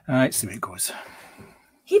It's the way it goes.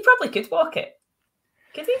 He probably could walk it.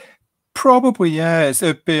 Could he? Probably, yeah.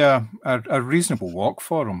 It'd be a reasonable walk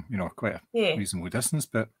for him, quite a reasonable distance,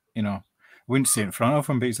 but, I wouldn't say in front of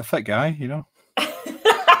him, but he's a fit guy, I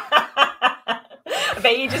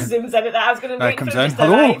bet he just zooms in at that. I was going to wait for him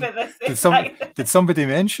to arrive at this. Did somebody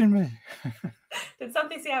mention me? Did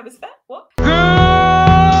somebody say I was fit? What? Good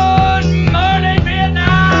morning,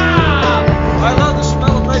 Vietnam! I love the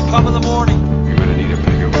smell of napalm in the morning. You're going to need a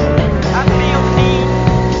bigger boat. I feel need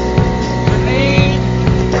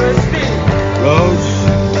for speed. Roads?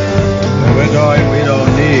 And we're going, we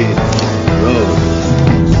don't need roads.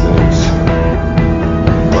 Snakes.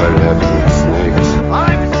 Why did it have to be snakes?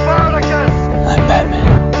 I'm Spartacus! I'm Batman.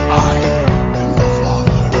 I am the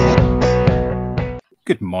Father.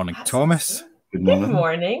 Good morning, Thomas. Good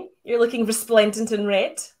morning. You're looking resplendent in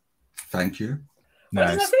red. Thank you. What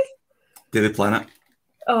Nice. does that say? Daily Planet.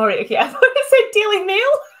 Oh, right, okay. I thought it said Daily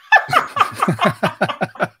Mail.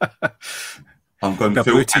 I'm going Got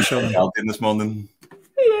a full blue t-shirt. Guardian this morning.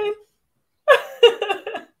 Yeah.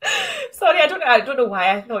 Sorry, I don't know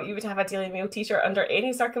why I thought you would have a Daily Mail t-shirt under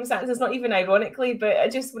any circumstances, not even ironically, but I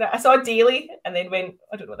saw Daily and then went,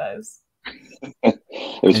 I don't know what that is.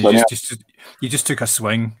 It was funny. You just took a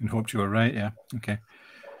swing and hoped you were right, yeah. Okay.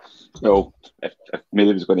 Well, if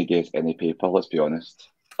Mary was going to guess any paper, let's be honest.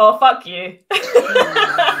 Oh, fuck you.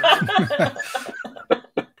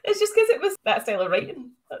 It's just because it was that style of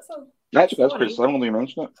writing. That's all. Actually, that's pretty similar when you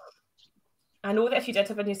mention it. I know that if you did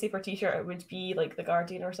have a newspaper t-shirt, it would be like The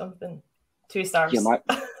Guardian or something. 2 stars. Can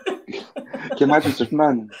you imagine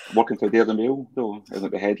Superman working for Daily Mail, though? And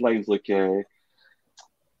like the headlines, like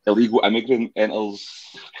illegal immigrant enters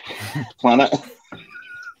planet.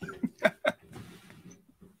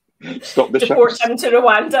 Stop the Deport ships. him to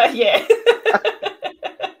Rwanda, yeah.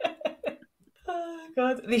 Oh,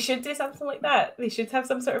 God. They should do something like that. They should have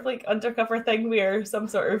some sort of like undercover thing where some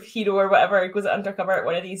sort of hero or whatever goes undercover at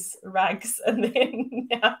one of these rags and then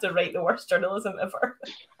they have to write the worst journalism ever.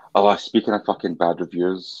 Oh, speaking of fucking bad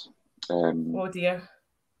reviews, Oh dear.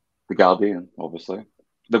 The Guardian, obviously.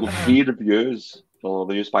 They've got 3 reviews for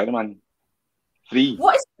the new Spider-Man. 3.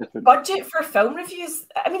 What is the budget for film reviews?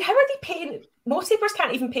 I mean, how are they paying? Most papers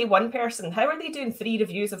can't even pay one person. How are they doing 3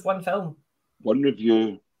 reviews of one film? 1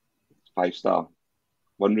 review, 5-star.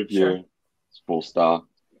 1 review, Sure. 4-star.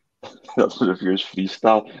 The other review is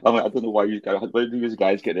 3-star. I'm like, I don't know why you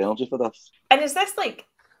guys get the energy for this. And is this like,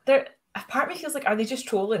 a part of me feels like, are they just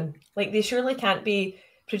trolling? Like, they surely can't be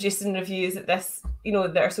producing reviews at this,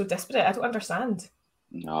 that are so disparate. I don't understand.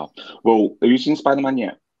 No. Well, have you seen Spider-Man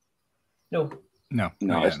yet? No. No.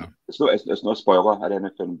 It's not a spoiler or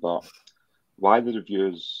anything, but why the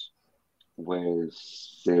reviews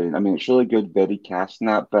was saying, I mean, it's really good, very cast and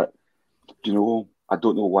that, but I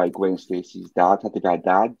don't know why Gwen Stacy's dad had to be a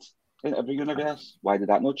dad in every universe. Why did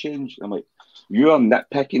that not change? I'm like, you are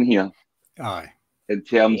nitpicking here. Aye. In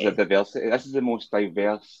terms of diversity. This is the most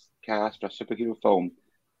diverse cast for a superhero film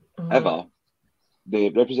ever.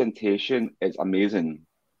 The representation is amazing.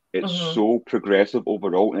 It's so progressive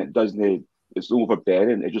overall, and it's not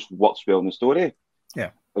overbearing. It just works well in the story.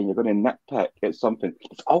 Yeah. When you're going to nitpick, it's something.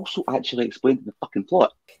 It's also actually explained in the fucking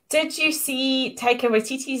plot. Did you see Taika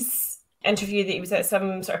Waititi's interview that he was at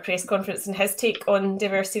some sort of press conference and his take on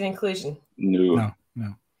diversity and inclusion? No.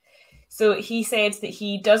 So he said that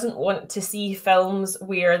he doesn't want to see films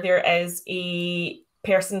where there is a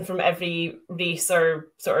person from every race or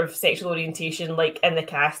sort of sexual orientation like in the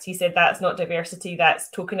cast. He said that's not diversity, that's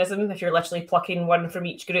tokenism, if you're literally plucking one from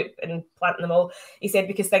each group and planting them all. He said,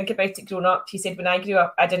 because think about it growing up, he said, when I grew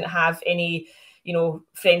up, I didn't have any,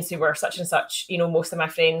 friends who were such and such. Most of my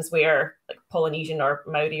friends were like Polynesian or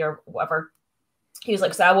Maori or whatever. He was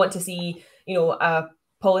like, so I want to see, a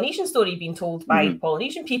Polynesian story being told by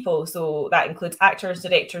Polynesian people. So that includes actors,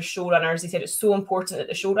 directors, showrunners. He said it's so important that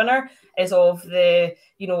the showrunner is of the,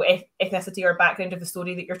 ethnicity or background of the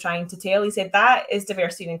story that you're trying to tell. He said that is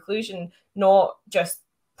diversity and inclusion, not just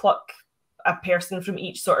pluck a person from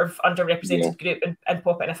each sort of underrepresented group and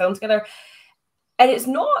pop it in a film together. And it's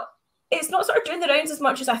not sort of doing the rounds as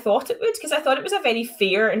much as I thought it would, because I thought it was a very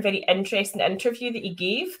fair and very interesting interview that he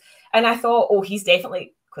gave. And I thought, oh, he's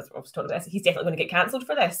definitely, because I was talking about this, he's definitely going to get cancelled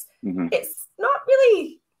for this. It's not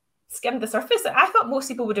really skimmed the surface. I thought most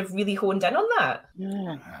people would have really honed in on that.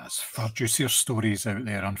 Yeah, it's far juicier stories out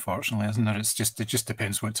there, unfortunately, isn't there? It just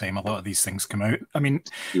depends what time a lot of these things come out. I mean,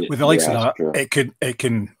 with the likes of that, it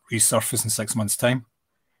can resurface in 6 months' time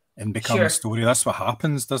and become a story. That's what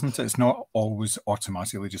happens, doesn't it? It's not always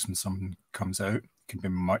automatically just when something comes out. It can be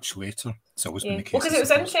much later. It's always been the case. Well, because it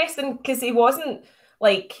was interesting, because he wasn't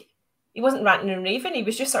like he wasn't ranting and raving. He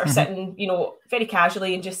was just sort of sitting, you know, very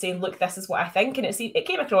casually and just saying, look, this is what I think. And it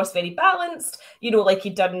came across very balanced, you know, like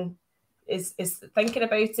he'd done is thinking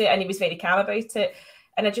about it, and he was very calm about it.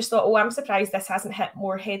 And I just thought, oh, I'm surprised this hasn't hit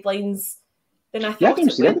more headlines than I thought. Yeah, I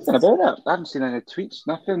haven't seen anything about it. I haven't seen any tweets,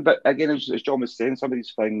 nothing. But again, as John was saying, some of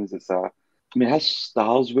these things, I mean, his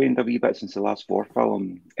star's waned a wee bit since the last Thor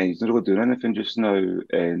film, and he's not really doing anything just now.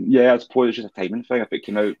 And yeah, it's probably just a timing thing. If it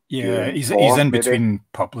came out, he's in between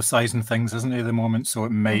publicising things, isn't he, at the moment? So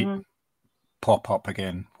it might pop up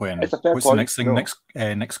again when what's the next thing?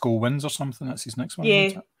 Next Goal Wins or something. That's his next one.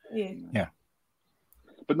 Yeah.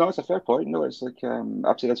 But no, it's a fair point. No, it's like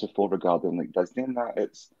I've said this before regarding like Disney and that.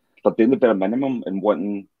 They're doing the bare minimum and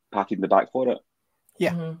wanting patted in the back for it.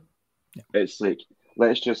 Yeah. It's like,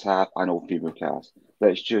 let's just have an old female cast.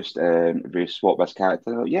 Let's just race swap this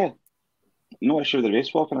character. Yeah, no issue with the race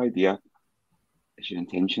swapping idea. It's your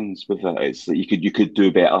intentions with it. It's like you could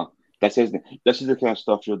do better. This is the kind of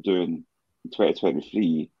stuff you're doing in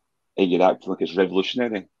 2023, and you're acting like it's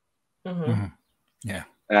revolutionary. Yeah.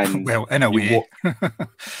 And well, in a way,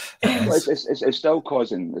 it's still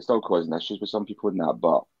causing issues with some people in that,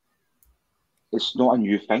 but it's not a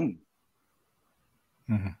new thing.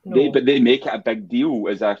 No. But they make it a big deal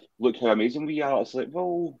as if, look how amazing we are. It's like,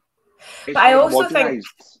 well, but I also think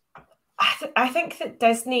I think that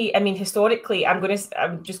Disney, I mean, historically, I'm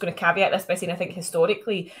just going to caveat this by saying I think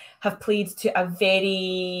historically have played to a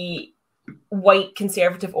very white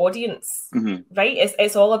conservative audience, right?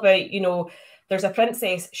 It's all about, you know, there's a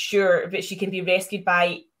princess, sure, but she can be rescued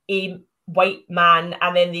by a white man,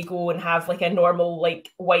 and then they go and have like a normal, like,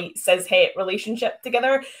 white cishet relationship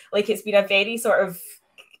together. Like, it's been a very sort of,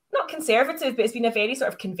 not conservative, but it's been a very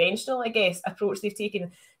sort of conventional, I guess, approach they've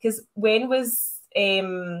taken. Because when was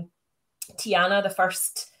Tiana the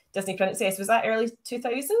first Disney princess? Was that early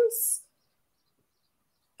 2000s?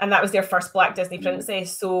 And that was their first Black Disney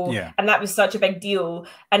princess. So, and that was such a big deal.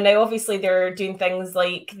 And now obviously they're doing things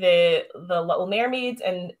like the Little Mermaid.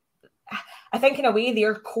 And I think in a way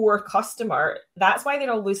their core customer, that's why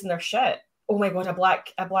they're all losing their shit. Oh my God,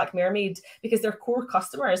 a black mermaid, because their core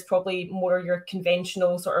customer is probably more your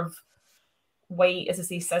conventional sort of white, as I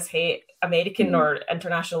say, cishet American or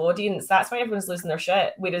international audience. That's why everyone's losing their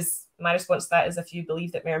shit. Whereas my response to that is, if you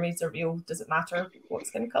believe that mermaids are real, does it matter what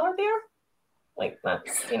skin color they are? Like,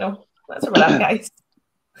 that's, you know, that's where we're at, guys.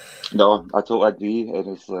 No, I totally agree. And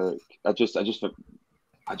it's like, I just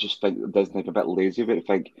think Disney are a bit lazy about it.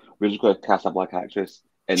 Think we're just going to cast a black actress.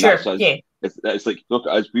 And that's us. It's like, look,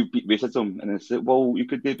 as we beat racism, and it's like, well, you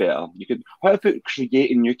could do better. You could, how about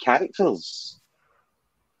creating new characters?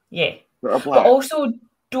 Yeah. But also,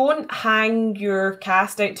 don't hang your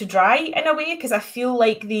cast out to dry in a way, because I feel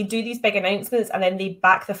like they do these big announcements and then they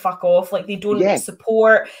back the fuck off. Like, they don't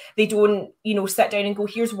support, they don't, you know, sit down and go,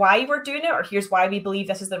 here's why we're doing it, or here's why we believe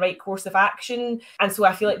this is the right course of action. And so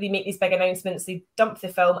I feel like they make these big announcements, they dump the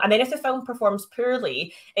film, and then if the film performs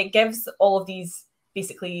poorly, it gives all of these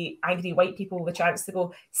basically angry white people the chance to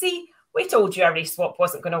go, see, we told you a race swap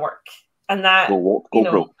wasn't going to work. And that, go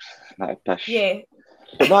broke. That pish. Yeah.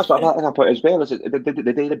 But that's what I put as well, is they did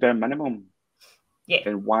the bare minimum. Yeah.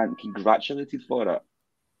 And want congratulated for it.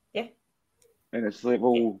 Yeah. And it's like,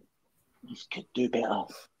 well, you could do better.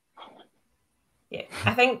 Yeah.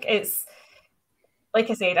 I think it's, like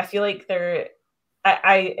I said, I feel like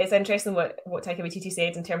it's interesting what Taika Waititi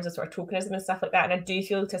said in terms of sort of tokenism and stuff like that. And I do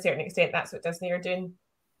feel to a certain extent that's what Disney are doing.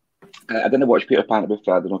 I didn't watch Peter Pan, to be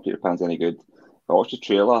fair. I don't know if Peter Pan's any good. I watched the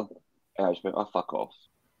trailer and I just went, oh, fuck off.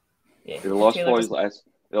 Yeah, the Lost Boys like this.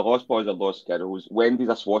 The Lost Boys are Lost Girls. Wendy's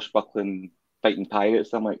a swashbuckling fighting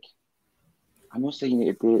pirates. I'm like, I'm not saying you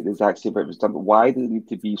need to do it the exact same way it was done, but why do they need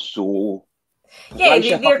to be so? Yeah,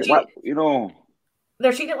 you know.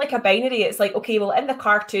 They're treating it like a binary. It's like, okay, well, in the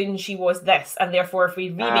cartoon she was this, and therefore if we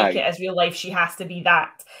remake it as real life, she has to be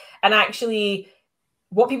that. And actually,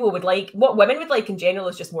 what people would like, what women would like in general,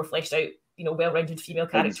 is just more fleshed out, you know, well-rounded female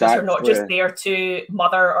characters who are not just there to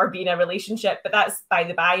mother or be in a relationship. But that's by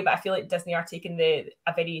the by. But I feel like Disney are taking a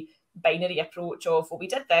very binary approach of, well, we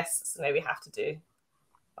did this, so now we have to do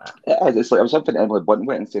that. It's like, I was something Emily Blunt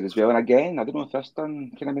went and said as well. And again, I don't know if this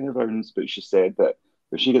done kind of many rounds, but she said that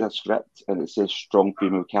if she gets a script and it says strong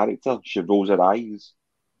female character, she rolls her eyes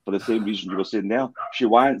for the same reason you were saying there. She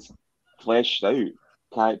wants fleshed out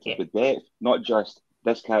characters with depth, not just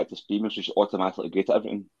this character's female, so she's automatically great at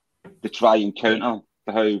everything. To try and counter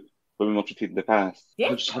to how women were treated in the past.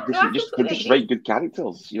 Yeah, just write good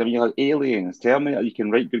characters. You know, you have Aliens, Terminator, you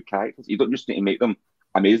can write good characters. You don't just need to make them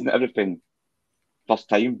amazing at everything first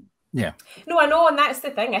time. Yeah. No, I know, and that's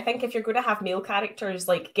the thing. I think if you're going to have male characters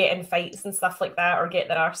like get in fights and stuff like that, or get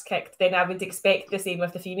their arse kicked, then I would expect the same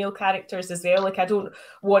with the female characters as well. Like, I don't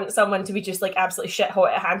want someone to be just like absolutely shit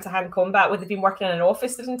hot at hand-to-hand combat when they've been working in an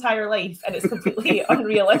office their entire life, and it's completely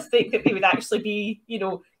unrealistic that they would actually be, you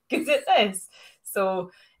know, good at this.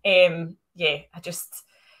 So, yeah,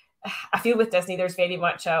 I feel with Disney, there's very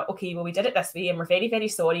much okay, well, we did it this way, and we're very, very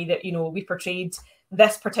sorry that, you know, we portrayed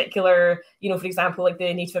this particular, you know, for example, like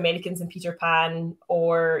the Native Americans in Peter Pan,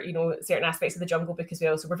 or, you know, certain aspects of the Jungle Book as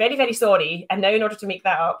well. So we're very, very sorry. And now, in order to make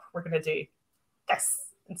that up, we're going to do this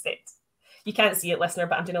instead. You can't see it, listener,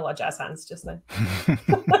 but I'm doing a lot of jazz hands just now.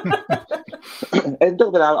 And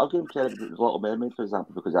don't get I'll give him credit for Little Mermaid, for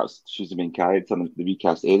example, because she's the main character in the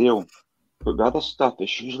recast Ariel. But the other stuff,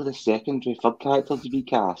 it's usually the secondary, third characters to be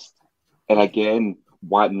cast. And again,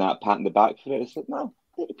 wanting that pat in the back for it, it's like, no,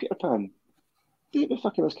 take the Peter Pan. Take the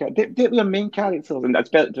fucking this character. Take the main characters. And that's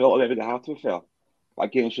better to let everybody have to be fair. But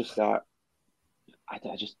again, it's just that,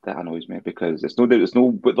 that annoys me, because it's no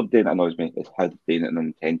what they're doing that annoys me. It's how they're doing it and their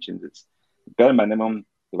intentions. It's bare minimum.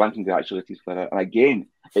 They want congratulations for it. And again,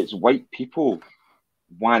 it's white people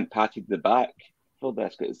want patted the back for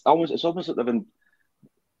this. It's almost like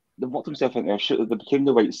they've worked themselves into a shit. They became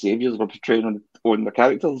the white saviors by portraying on the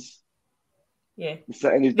characters. Yeah,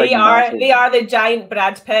 they are the giant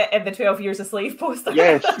Brad Pitt in the 12 Years a Slave poster.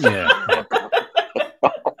 Yes, yeah.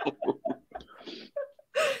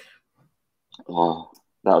 Oh,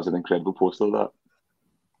 that was an incredible poster.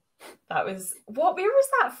 That was what? Where was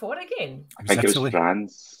that for again? I think it was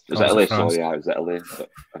France. It was Italy. Sorry, yeah, it was Italy.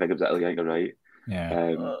 I think it was Italy. I think you're right. Yeah.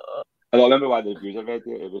 I don't remember why the reviews I read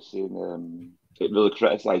it. It was saying it really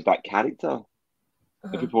criticised that character.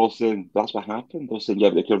 And people were saying that's what happened. They were saying, yeah,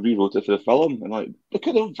 but they could have rewrote it for the film, and like they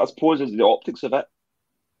could have. I suppose it's the optics of it.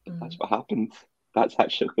 That's what happened. That's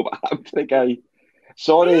actually what happened to the guy.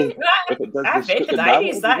 Sorry, if it does. I've read the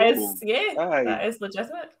diaries. That is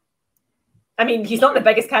legitimate. I mean, he's not the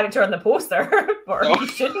biggest character on the poster, or he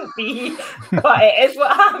shouldn't be, but it is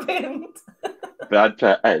what happened. Brad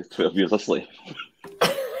Pitt is 12 Years a Slave.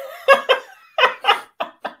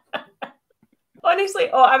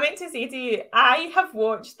 Honestly, I meant to say to you, I have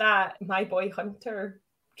watched that My Boy Hunter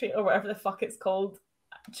trailer, whatever the fuck it's called,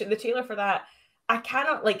 the trailer for that. I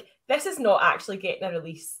cannot, like, this is not actually getting a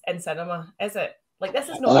release in cinema, is it? Like, this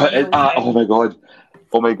is not oh my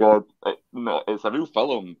god. No, it's a real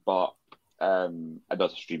film, but it's a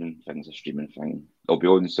streaming thing. It'll be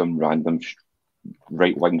on some random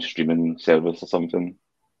right-wing streaming service or something.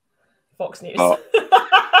 Fox News.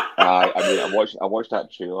 I mean, I watched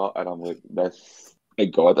that trailer and I'm like, this, my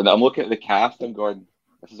god. And I'm looking at the cast, I'm going,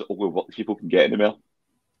 this is only what people can get anymore.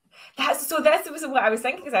 This was what I was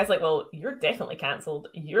thinking, because I was like, well, you're definitely cancelled.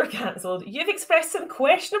 You're cancelled. You've expressed some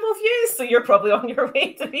questionable views, so you're probably on your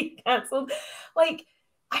way to be cancelled. Like,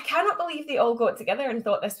 I cannot believe they all got together and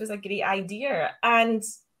thought this was a great idea. And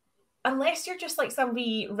unless you're just like some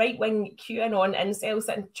wee right-wing QAnon incel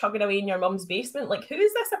sitting chugging away in your mum's basement, like, who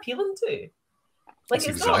is this appealing to? Like,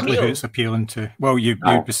 that's exactly who it's appealing to. Well, you'd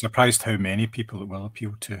be surprised how many people it will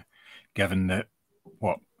appeal to, given that,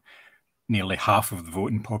 nearly half of the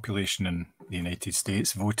voting population in the United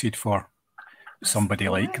States voted for somebody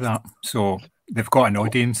like that. So they've got an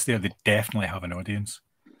audience there. They definitely have an audience.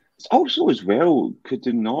 Also, as well, could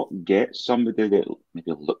they not get somebody that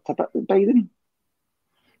maybe looked a bit like Biden?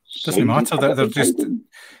 Doesn't matter. They're just.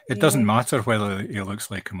 It doesn't matter whether he looks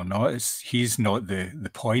like him or not. He's not the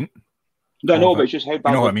point. No, but it's just how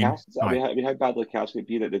badly cast. I mean, how badly cast would it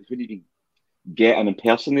be that they couldn't even get an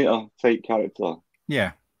impersonator type character?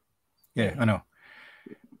 Yeah, I know.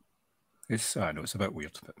 I know it's a bit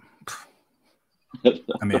weird, but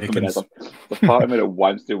Americans. The part of me that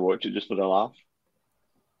wants to watch it just for the laugh.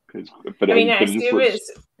 I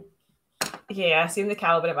assume the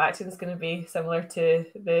caliber of acting is going to be similar to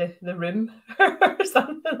the Room or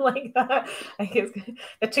something like that. I think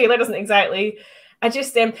the trailer doesn't exactly.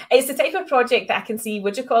 It's the type of project that I can see,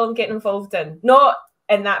 would you call him, getting involved in? Not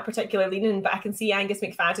in that particular leaning, but I can see Angus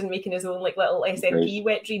McFadden making his own like little SNP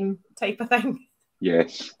wet dream type of thing.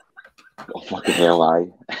 Yes. Oh, fucking hell,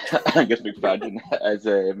 Angus McFadden as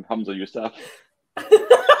Hamza Yousaf.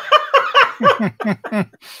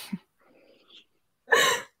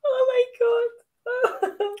 Oh my god.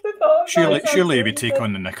 Surely he would take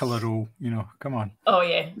on the Nicola role, come on. Oh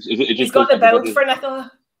yeah. He's got the build for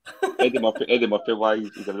Nicola. Eddie Murphy, why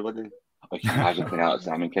he's everybody. I can imagine playing Alex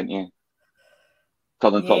Salmon, can't you?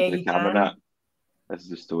 Talk to the camera that. This is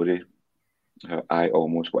the story. How I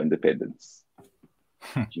almost got independence.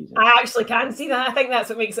 I actually can see that. I think that's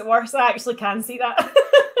what makes it worse. I actually can see that.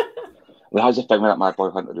 Well, how's the thing with that Mad Boy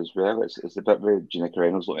Hunter as well? It's a bit where Gina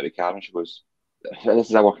Carano's looking at the camera and she goes, "This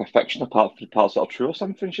is a work of fiction apart from parts that are true," or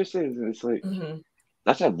something, she says. And it's like,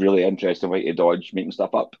 that's a really interesting way to dodge making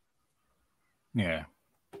stuff up. Yeah.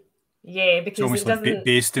 Yeah, because it's almost it doesn't... like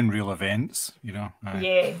based in real events, you know?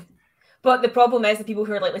 Yeah. But the problem is the people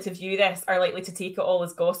who are likely to view this are likely to take it all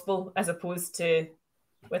as gospel as opposed to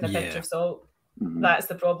with a pinch of salt. That's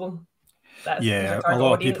the problem. That's a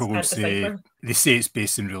lot of people will say it's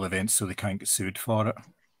based in real events so they can't get sued for it,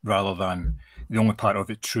 rather than the only part of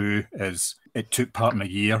it true is it took part in a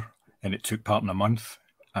year and it took part in a month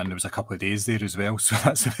and there was a couple of days there as well, so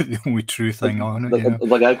that's the only true thing on it.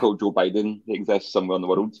 There's a guy called Joe Biden that exists somewhere in the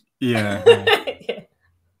world. Yeah. Yeah.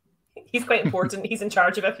 He's quite important. He's in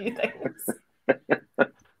charge of a few things.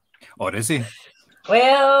 Or is he?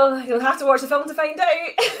 Well, you'll have to watch the film to find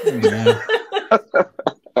out.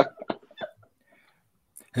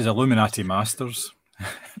 His Illuminati masters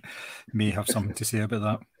may have something to say about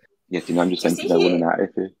that. Yes, I'm just thinking of Illuminati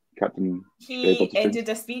for Captain. He ended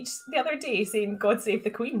a speech the other day saying, "God save the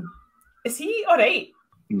Queen." Is he all right?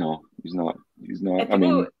 No, he's not. He's not. I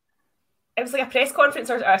mean, it was like a press conference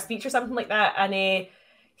or a speech or something like that, and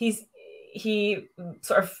he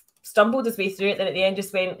sort of stumbled his way through it, then at the end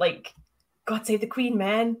just went like, "God save the Queen,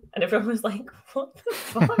 man," and everyone was like, "What the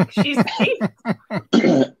fuck? She's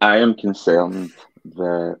dead." I am concerned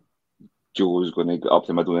that Joe's going to get up to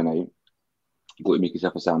the middle of the night, go to make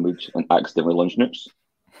himself a sandwich, and accidentally lunch nukes.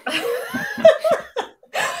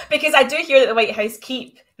 Because I do hear that the White House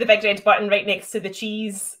keep the big red button right next to the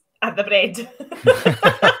cheese and the bread.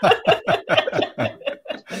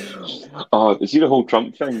 Oh, you see the whole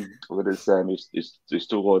Trump thing where he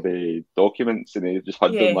stole all the documents and he just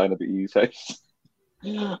had them lying about his house.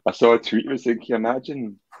 I saw a tweet that saying, "Can you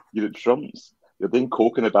imagine you're at Trump's, you're doing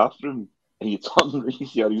coke in the bathroom, and you turn around and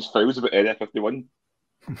see all these files about Area 51."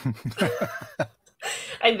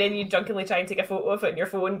 And then you drunkenly try and take a photo of it on your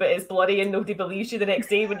phone, but it's blurry and nobody believes you the next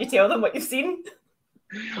day when you tell them what you've seen.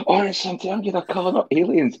 Oh, it's something, they're calling up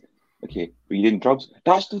aliens. Okay, but you didn't drugs.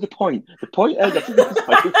 That's not the point. The point is,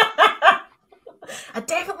 I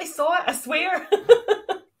definitely saw it, I swear.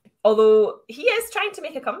 Although he is trying to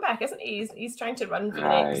make a comeback, isn't he? He's trying to run for the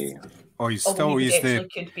next. Oh, he's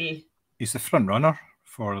the front runner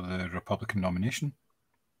for the Republican nomination.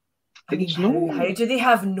 I mean, how do they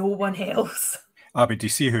have no one else? But do you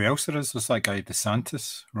see who else there is? There's that guy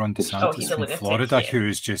Ron DeSantis from Florida, who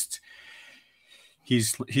is just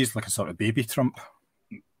he's like a sort of baby Trump.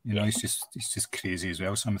 You know, he's just crazy as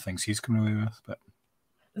well. Some of the things he's coming away with, but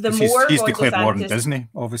he's declared war on Disney,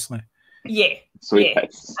 obviously. Yeah, so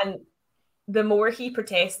yes. And the more he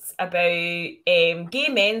protests about gay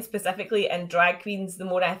men specifically and drag queens, the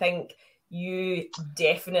more I think you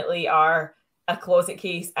definitely are a closet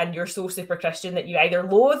case, and you're so super Christian that you either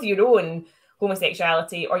loathe your own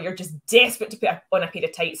homosexuality or you're just desperate to put on a pair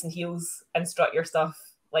of tights and heels and strut your stuff.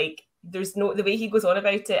 Like, there's no, the way he goes on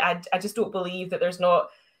about it, I just don't believe that there's not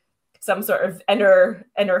some sort of inner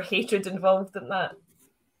hatred involved in that.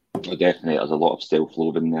 Well, definitely, there's a lot of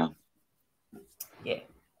self-loathing there. Yeah,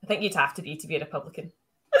 I think you'd have to be a Republican.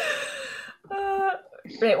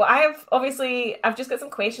 Right, well, I've just got some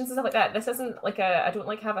questions and stuff like that. This isn't like I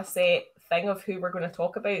don't have a set thing of who we're going to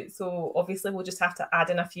talk about, so obviously we'll just have to add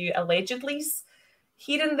in a few allegedlys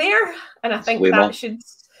here and there, and I think that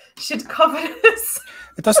should cover us.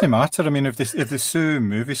 It doesn't matter. I mean, if they sue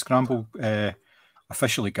Moviescramble,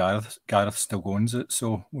 officially Gareth still owns it,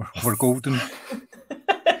 so we're golden.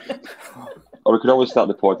 Or we could always start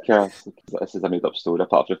the podcast. This is a made-up story,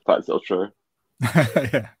 apart from the fact it's true.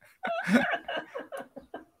 Yeah.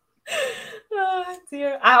 Oh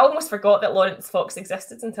dear! I almost forgot that Lawrence Fox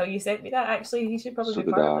existed until you sent me that. Actually, he should probably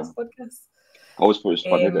be part of this podcast. I always thought it was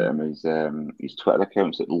funny that his Twitter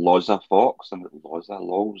account's at Loza Fox and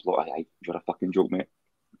Loza. You're a fucking joke, mate.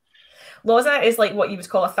 Loza is like what you would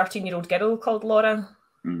call a 13-year-old girl called Laura,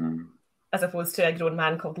 mm-hmm. as opposed to a grown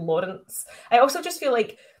man called Lawrence. I also just feel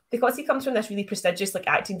like because he comes from this really prestigious like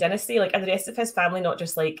acting dynasty, like, and the rest of his family not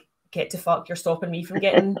just like get to fuck, you're stopping me from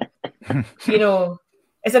getting, you know.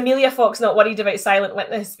 Is Amelia Fox not worried about Silent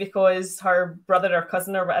Witness because her brother or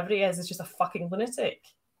cousin or whatever he is just a fucking lunatic?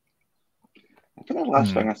 I think the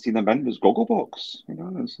last thing I seen him in was Gogglebox. You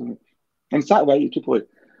know, it's like, and it's that way. People like,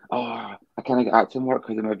 oh, I can't get acting work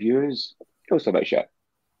because of my views. He was a bit shit.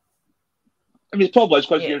 I mean, it's probably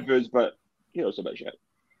because of your views, but he was a bit shit.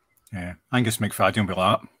 Yeah, Angus McFadden will be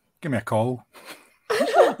like, give me a call. By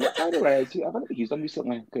the way, I wonder what he's done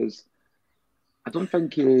recently, because I don't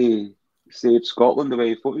think he saved Scotland the way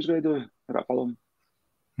he thought he was going to do for that film.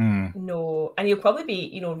 No, and he'll probably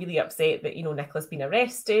be, really upset that, Nicola's been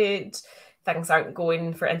arrested. things aren't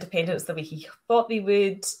going for independence the way he thought they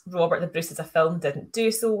would. Robert the Bruce as a film didn't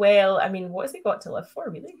do so well. I mean, what has he got to live for,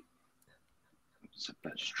 really?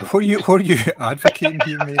 What are you advocating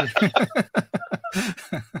here, Mary?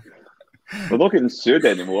 We're not getting sued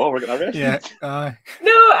anymore. We're getting arrested. Yeah.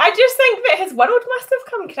 No, I just think that his world must have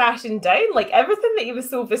come crashing down. Like, everything that he was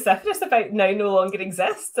so vociferous about now no longer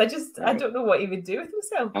exists. I don't know what he would do with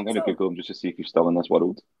himself. I'm going to Google him just to see if he's still in this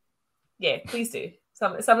world. Yeah, please do.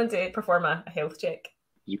 Someone to perform a health check.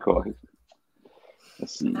 You call it.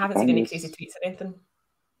 Let's see. I haven't seen any crazy tweets or anything.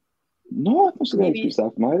 No, I haven't seen any tweets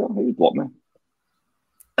after my. How you block me?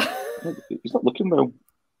 He's not looking well.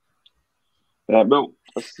 Well,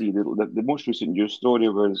 let's see. The most recent news story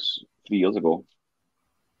was 3 years ago.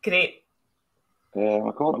 Great.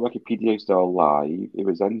 According to Wikipedia, he's still alive. He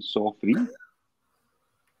was in Saw 3.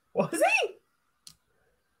 Was he?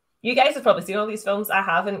 You guys have probably seen all these films. I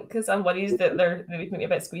haven't, because I'm worried that they make me a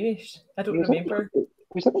bit squeamish. I don't remember. He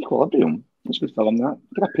was in Equilibrium. That's a good film, that.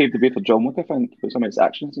 I think I paved the way for John Wick, I think, with some of his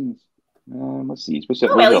action scenes. Let's see. He's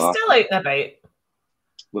still out and about.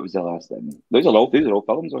 What was the last thing? These are all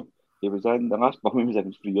films. He was in the last film he was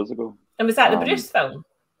in 3 years ago. And was that the Bruce film?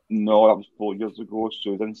 No, that was 4 years ago. So he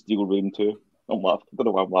was in Steel Rain 2. I'm laughing. I don't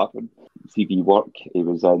know why I'm laughing. TV work. He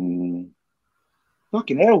was in.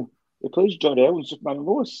 Fucking hell. He plays Jor-El in Superman and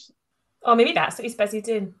Lois. Oh, maybe that's what he's busy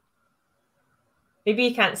doing. Maybe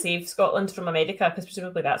he can't save Scotland from America, because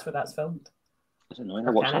presumably that's where that's filmed. I don't know. I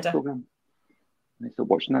watched that program. I'm still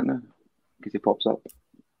watching that now because he pops up.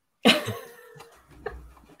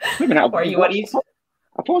 Are you worried?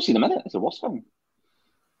 I've probably seen him in it. It's a worst film.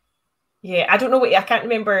 Yeah, I don't know I can't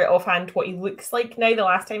remember offhand what he looks like now. The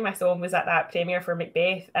last time I saw him was at that premiere for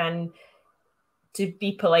Macbeth, and to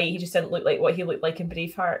be polite, he just didn't look like what he looked like in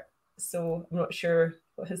Braveheart. So I'm not sure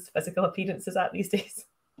what his physical appearance is at these days.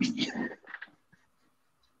 I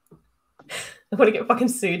want to get fucking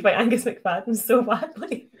sued by Angus McFadden so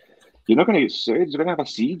badly. You're not going to get sued. You're going to have a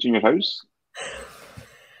siege in your house.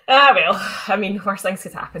 Well, I mean, worse things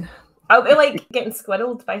could happen. I'll be like getting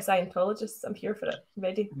squirreled by Scientologists. I'm here for it. I'm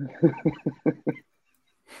ready.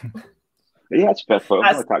 Yeah, that's perfect. I'm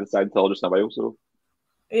not attacking Scientologists in a while, so.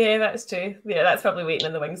 Yeah, that's true. Yeah, that's probably waiting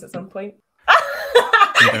in the wings at some point.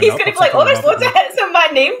 He's going to be like, oh, there's loads of hits on my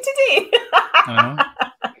name today.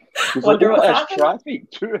 Wonder what's happening.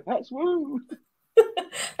 Traffic, 2 hits, woo.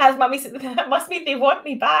 As Mummy said, that must mean they want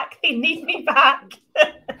me back. They need me back.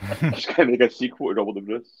 Just going to make a sequel to Robert the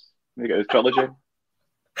Bruce. Make it a trilogy.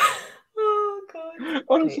 Oh, God.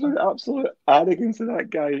 Honestly, the absolute arrogance of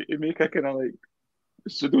that guy to make a kind of like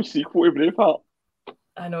pseudo sequel to Braveheart.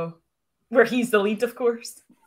 I know. Where he's the lead, of course.